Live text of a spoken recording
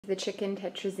The chicken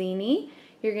tetrazzini,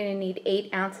 you're gonna need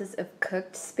 8 ounces of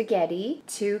cooked spaghetti,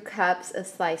 2 cups of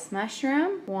sliced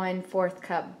mushroom, 1/4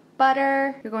 cup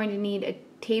butter. You're going to need a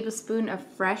tablespoon of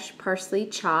fresh parsley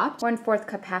chopped, 1/4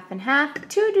 cup half and half,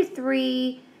 2 to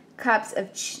 3 cups of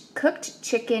cooked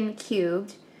chicken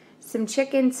cubed, some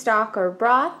chicken stock or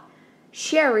broth,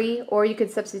 sherry, or you could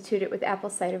substitute it with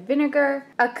apple cider vinegar,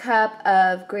 a cup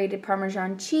of grated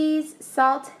Parmesan cheese,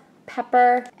 salt,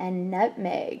 pepper, and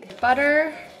nutmeg.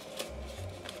 Butter.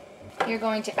 You're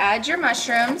going to add your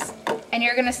mushrooms, and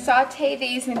you're gonna saute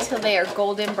these until they are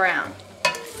golden brown.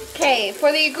 Okay,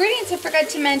 for the ingredients I forgot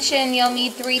to mention, you'll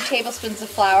need 3 tablespoons of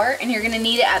flour, and you're gonna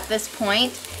need it at this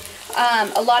point.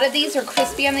 A lot of these are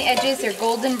crispy on the edges, they're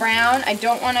golden brown. I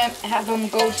don't wanna have them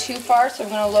go too far, so I'm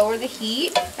gonna lower the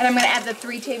heat, and I'm gonna add the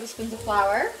 3 tablespoons of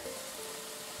flour.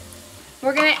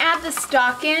 We're gonna add the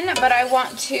stock in, but I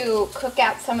want to cook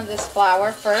out some of this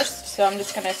flour first, so I'm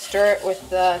just gonna stir it with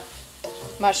the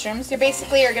mushrooms. You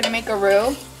basically are gonna make a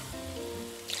roux.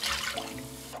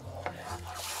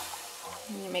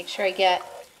 Make sure I get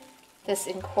this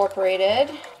incorporated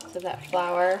so that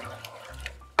flour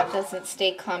doesn't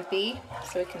stay clumpy,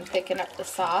 so we can thicken up the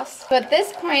sauce. So at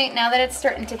this point, now that it's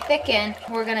starting to thicken,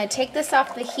 we're gonna take this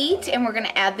off the heat and we're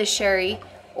gonna add the sherry,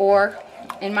 or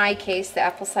in my case, the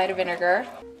apple cider vinegar.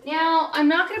 Now, I'm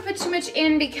not gonna put too much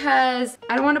in because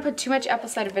I don't wanna put too much apple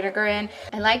cider vinegar in.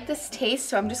 I like this taste,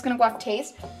 so I'm just gonna go off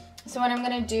taste. So what I'm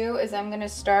gonna do is I'm gonna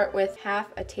start with half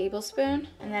a tablespoon,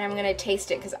 and then I'm gonna taste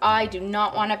it because I do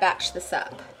not wanna batch this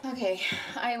up. Okay,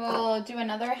 I will do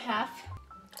another half.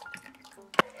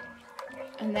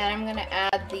 And then I'm gonna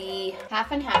add the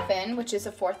half and half in, which is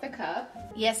 1/4 a cup.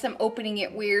 Yes, I'm opening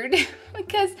it weird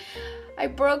because I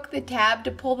broke the tab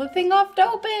to pull the thing off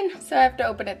to open. So I have to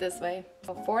open it this way.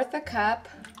 1/4 a cup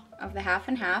of the half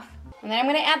and half. And then I'm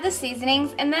gonna add the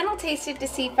seasonings, and then I'll taste it to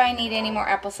see if I need any more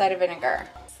apple cider vinegar.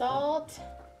 Salt,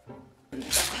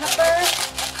 pepper,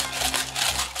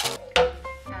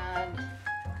 add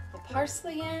the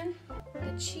parsley in,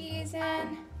 the cheese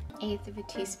in, 1/8 of a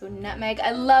teaspoon nutmeg.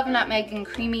 I love nutmeg in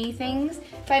creamy things.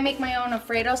 If I make my own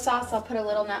Alfredo sauce, I'll put a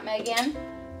little nutmeg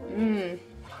in.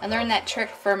 I learned that trick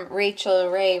from Rachel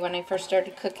Ray when I first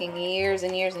started cooking years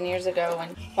and years and years ago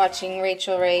when watching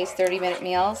Rachel Ray's 30-minute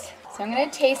meals. So I'm gonna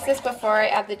taste this before I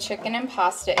add the chicken and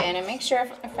pasta in and make sure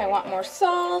if I want more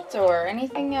salt or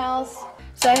anything else.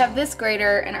 So I have this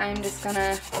grater, and I'm just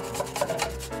gonna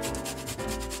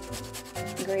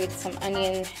grate some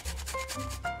onion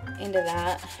into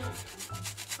that.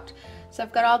 So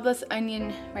I've got all this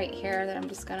onion right here that I'm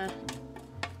just gonna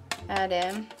add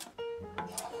in.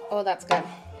 Oh, that's good.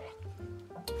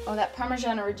 Oh, that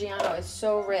Parmesan Reggiano is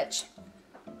so rich.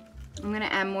 I'm gonna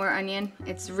add more onion.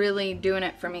 It's really doing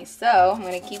it for me, so I'm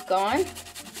gonna keep going.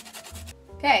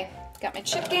 Okay, got my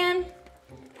chicken,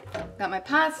 got my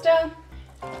pasta.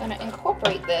 I'm gonna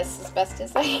incorporate this as best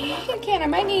as I can. I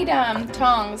might need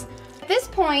tongs. At this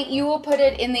point, you will put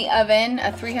it in the oven,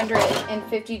 a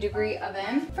 350-degree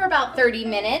oven, for about 30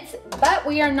 minutes, but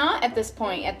we are not at this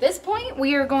point. At this point,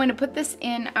 we are going to put this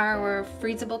in our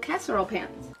freezable casserole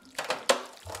pans.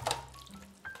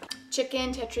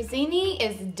 Chicken tetrazzini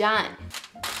is done.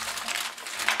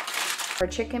 For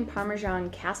chicken Parmesan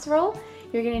casserole,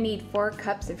 you're gonna need 4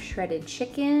 cups of shredded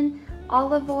chicken,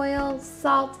 olive oil,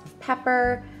 salt,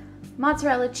 pepper,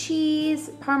 mozzarella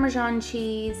cheese, Parmesan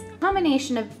cheese,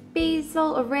 combination of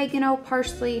basil, oregano,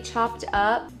 parsley chopped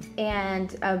up,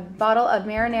 and a bottle of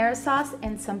marinara sauce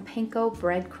and some panko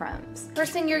breadcrumbs.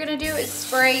 First thing you're gonna do is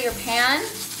spray your pan.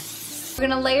 We're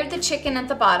gonna layer the chicken at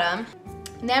the bottom.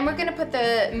 And then we're gonna put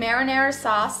the marinara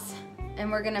sauce and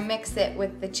we're gonna mix it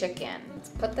with the chicken. Let's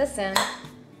put this in.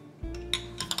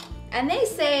 And they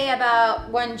say about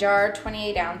 1 jar,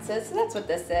 28 ounces, so that's what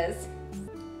this is.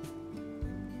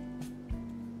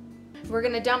 We're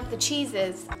gonna dump the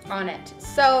cheeses on it.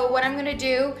 So what I'm gonna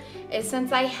do is,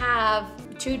 since I have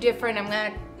 2 different, I'm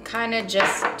gonna kinda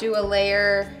just do a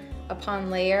layer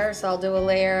upon layer. So I'll do a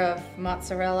layer of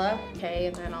mozzarella, okay,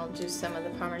 and then I'll do some of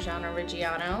the Parmigiano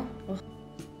Reggiano.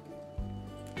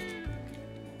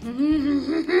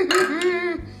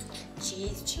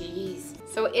 Cheese, cheese.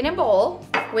 So in a bowl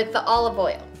with the olive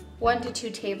oil, 1 to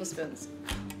 2 tablespoons.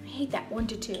 I hate that, 1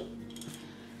 to 2.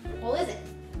 What is it?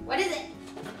 What is it?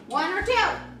 1 or 2?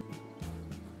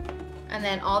 And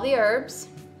then all the herbs.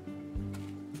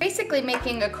 Basically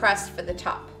making a crust for the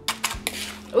top.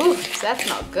 Ooh, does that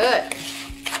smell good?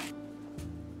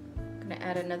 I'm gonna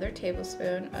add another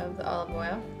tablespoon of the olive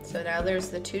oil. So now there's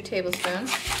the 2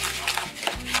 tablespoons.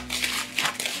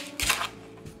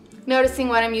 Noticing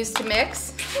what I'm used to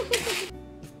mix.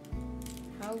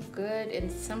 How good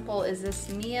and simple is this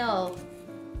meal?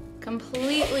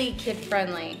 Completely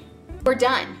kid-friendly. We're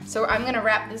done, so I'm gonna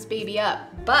wrap this baby up.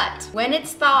 But when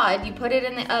it's thawed, you put it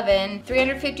in the oven,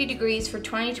 350 degrees for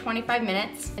 20 to 25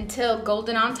 minutes until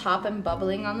golden on top and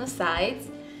bubbling on the sides.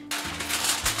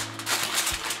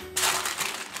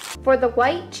 For the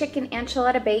white chicken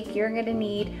enchilada bake, you're gonna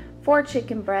need 4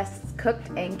 chicken breasts cooked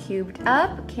and cubed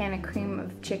up, a can of cream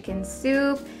of chicken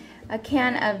soup, a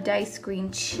can of diced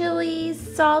green chilies,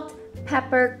 salt,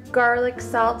 pepper, garlic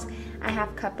salt, a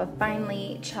half cup of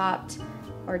finely chopped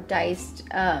or diced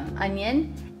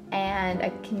onion, and a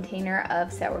container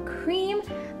of sour cream.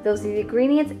 Those are the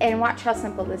ingredients, and watch how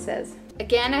simple this is.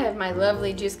 Again, I have my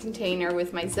lovely juice container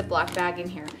with my Ziploc bag in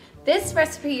here. This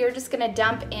recipe you're just gonna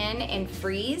dump in and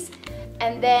freeze,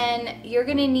 and then you're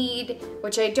gonna need,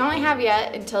 which I don't have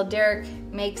yet until Derek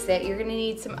makes it, you're gonna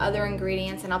need some other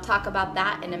ingredients, and I'll talk about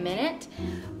that in a minute.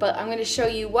 But I'm gonna show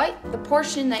you the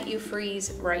portion that you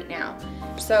freeze right now.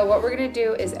 So what we're gonna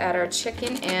do is add our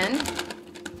chicken in.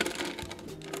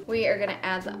 We are gonna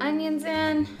add the onions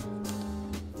in,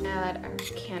 add our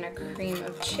can of cream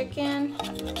of chicken,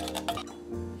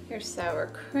 your sour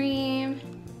cream.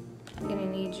 You're gonna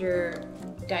need your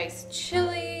diced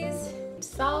chilies,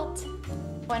 salt,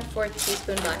 1/4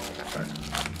 teaspoon black pepper,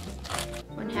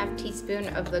 1/2 teaspoon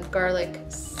of the garlic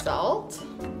salt.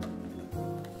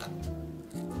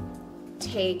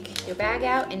 Take your bag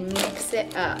out and mix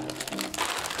it up.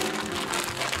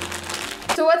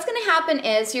 So what's gonna happen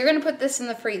is you're gonna put this in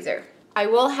the freezer. I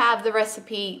will have the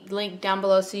recipe linked down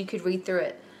below so you could read through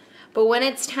it. But when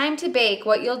it's time to bake,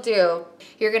 what you'll do,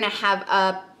 you're gonna have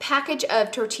a package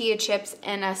of tortilla chips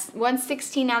and a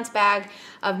 1/16-ounce bag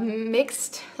of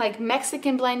mixed, like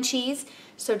Mexican blend cheese,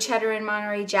 so cheddar and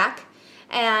Monterey Jack.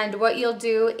 And what you'll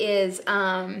do is,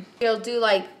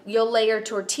 you'll layer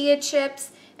tortilla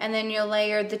chips, and then you'll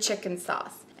layer the chicken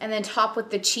sauce, and then top with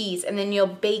the cheese, and then you'll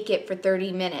bake it for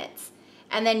 30 minutes.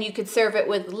 And then you could serve it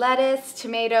with lettuce,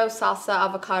 tomato, salsa,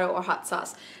 avocado, or hot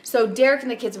sauce. So Derek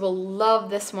and the kids will love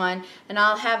this one, and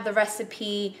I'll have the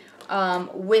recipe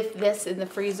with this in the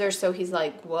freezer, so he's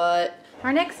like, what?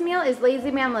 Our next meal is Lazy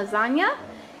Man lasagna.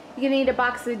 You're gonna need a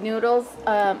box of noodles.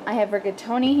 I have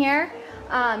rigatoni here.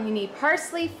 You need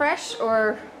parsley, fresh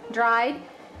or dried,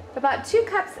 about 2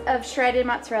 cups of shredded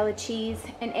mozzarella cheese,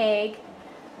 an egg,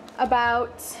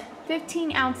 about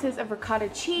 15 ounces of ricotta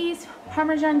cheese,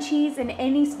 Parmesan cheese, and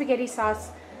any spaghetti sauce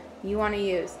you want to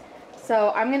use.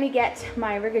 So I'm going to get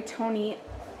my rigatoni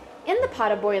in the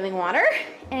pot of boiling water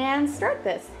and start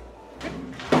this.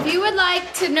 If you would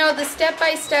like to know the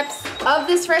step-by-steps of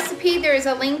this recipe, there is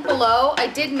a link below. I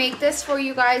did make this for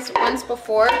you guys once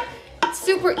before. It's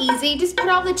super easy. Just put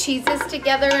all the cheeses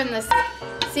together and the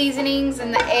seasonings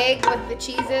and the egg with the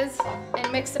cheeses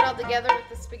and mix it all together with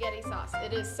the spaghetti sauce.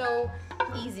 It is so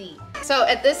easy. So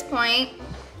at this point,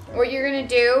 what you're gonna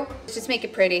do is just make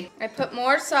it pretty. I put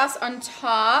more sauce on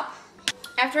top.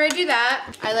 After I do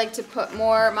that, I like to put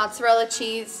more mozzarella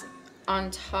cheese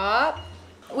on top.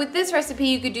 With this recipe,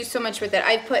 you could do so much with it.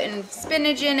 I've put in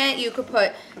spinach in it. You could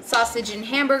put sausage and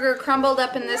hamburger crumbled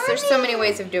up in this. There's so many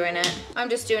ways of doing it. I'm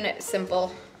just doing it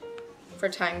simple for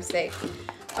time's sake.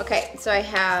 Okay, so I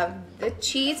have the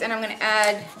cheese, and I'm gonna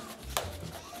add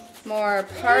more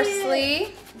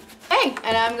parsley. Okay,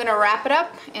 and I'm gonna wrap it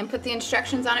up and put the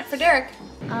instructions on it for Derek.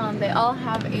 They all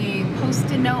have a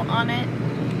Post-it note on it,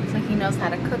 so he knows how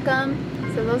to cook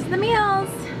them. So those are the meals.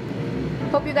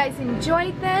 Hope you guys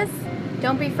enjoyed this.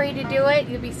 Don't be afraid to do it.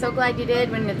 You'll be so glad you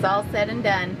did when it's all said and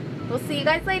done. We'll see you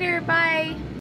guys later. Bye.